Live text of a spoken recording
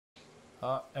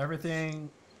Everything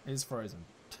is frozen.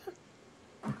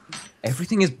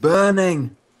 Everything is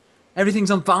burning.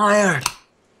 Everything's on fire.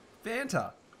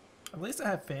 Fanta. At least I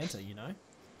have Fanta, you know?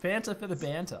 Fanta for the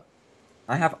banter.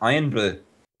 I have iron brew.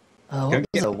 Oh, Get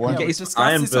We you some discussed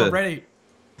iron this brew. already.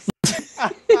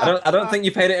 I don't think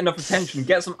you paid it enough attention.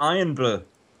 Get some iron brew.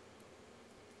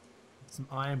 Some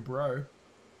iron bro.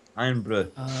 Iron brew.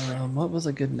 What was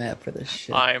a good map for this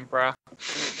shit? I'm Brah.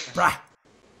 Brah!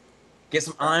 Get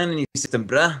some iron in your system,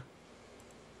 bruh.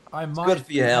 I might good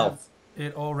for your have health.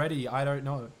 it already. I don't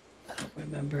know. I don't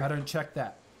remember. I don't check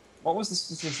that. What was the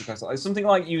statistic I saw? It's something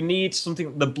like you need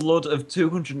the blood of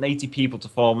 280 people to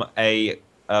form a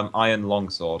iron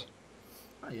longsword.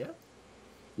 Oh, yeah?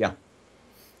 Yeah.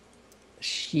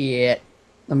 Shit.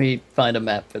 Let me find a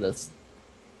map for this.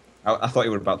 I thought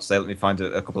you were about to say, let me find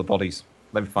a couple of bodies.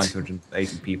 Let me find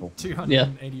 280 people.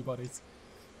 280 bodies.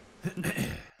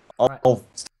 All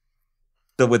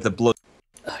still with the blood.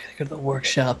 I gotta go to the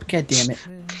workshop. God damn it.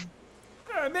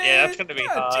 Oh, man. Yeah, that's gonna be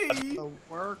hard. Gee. The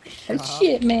workshop. Oh,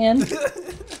 shit, man.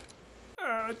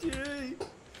 Oh, gee.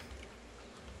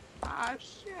 Ah,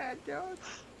 shit, dude.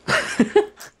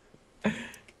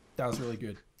 That was really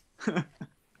good.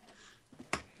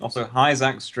 Also, hi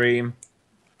Zach stream.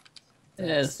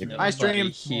 Yes, Hi, stream.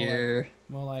 here.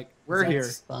 More like We're here.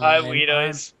 Hi, Fine.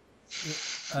 weirdos.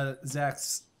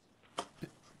 Zach's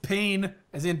peen,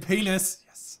 as in penis.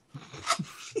 Yes.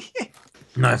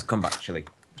 Nice comeback, Chili.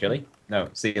 Chili? No,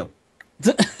 Seal.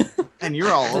 And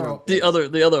you're all We're over. all,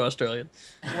 The other Australian.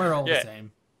 we're all Yeah. the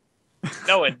same.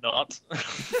 No, we're not.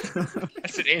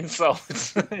 That's an insult.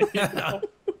 You know?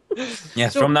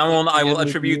 Yes, So- from now on, I will with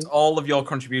attribute you. all of your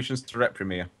contributions to Rep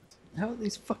Premiere. How are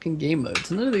these fucking game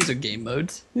modes? None of these are game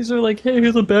modes. These are like, hey,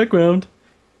 here's a background.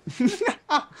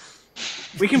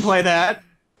 We can play that.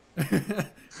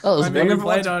 Oh, I this mean, we never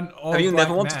played wanted- on all have you black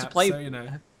never wanted to maps, play- So, you know.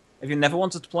 Have you never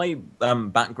wanted to play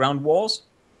Background Wars?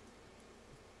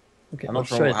 okay, I'm I'll not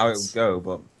try sure how it this. would go,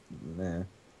 but yeah.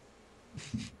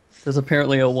 There's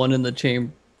apparently a one in the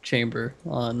chamber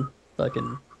on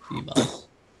fucking VMod.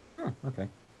 Oh, okay.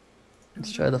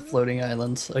 Let's try the floating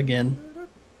islands again.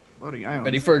 Loading island.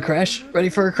 Ready for a crash? Ready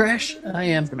for a crash? I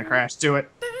am. It's gonna crash. Do it.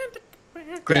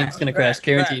 Game's gonna crash,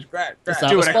 guaranteed. It's not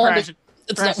Do it. responding. Crash it.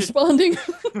 It's crash not it. responding.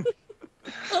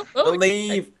 Oh,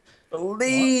 Believe!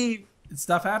 Believe! It's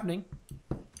stuff happening.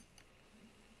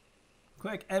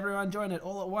 Quick, everyone join it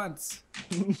all at once.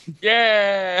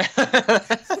 Yeah!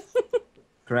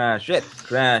 Crash it!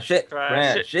 Crash it!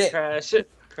 Crash it! Crash it!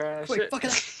 Crash Wait, it! fuck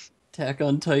it up. Attack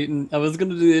on Titan. I was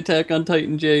gonna do the Attack on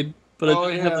Titan Jade, but I Oh,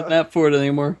 don't have the yeah. map for it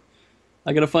anymore.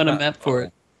 I gotta find a map for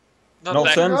it. Not No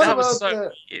that, sense. that was About so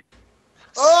that. weird.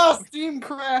 Oh, Steam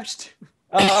crashed.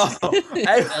 Oh!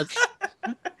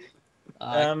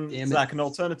 Damn it. Zach, an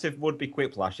alternative would be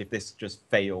Quiplash if this just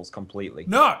fails completely.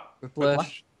 No!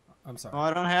 Whiplash. I'm sorry. Oh,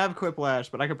 I don't have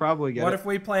Quiplash, but I could probably get What it. if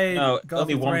we played No, Golf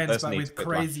only with one Friends, person but needs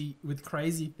with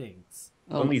crazy things?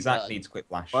 Oh Only my Zach God. needs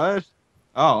Quiplash. What?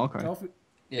 Oh, okay. Golf with,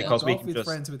 Yeah. Because we Golf can with just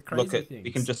Friends with look crazy at, things.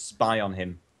 we can just spy on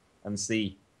him and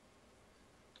see.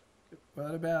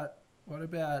 What about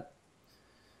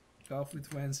Golf with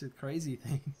Friends with crazy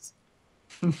things?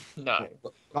 No.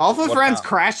 Golf with What Friends about-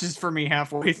 crashes for me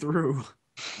halfway through.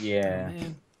 Yeah. Oh,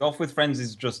 man. Golf with Friends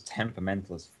is just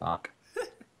temperamental as fuck.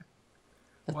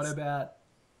 What about?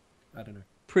 I don't know.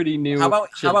 Pretty new. How about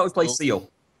we play still. Seal?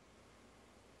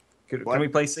 Can What? we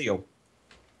play Seal?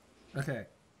 Okay.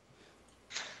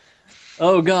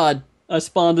 Oh god, I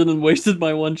spawned in and wasted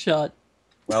my one shot.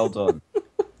 Well done.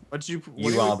 What You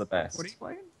what are the best. What are you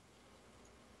playing?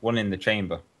 One in the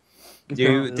chamber.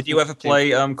 Okay. Did you ever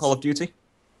play Call of Duty?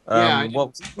 Yeah, I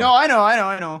What, No, I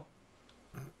know.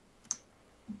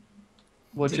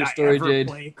 What's Did your I story, ever Jade?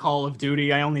 play Call of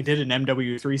Duty? I only did an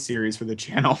MW3 series for the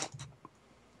channel.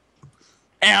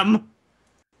 M.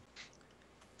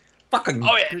 fucking.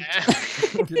 Oh yeah!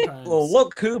 Good times. Well,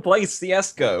 look who plays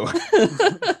CS:GO.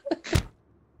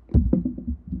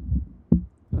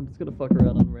 I'm just gonna fuck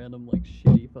around on random like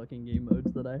shitty fucking game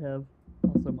modes that I have.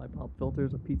 Also, my pop filter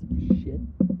is a piece of shit.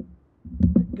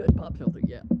 Good pop filter,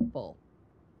 yeah. Fall.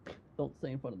 Don't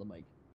stay in front of the mic.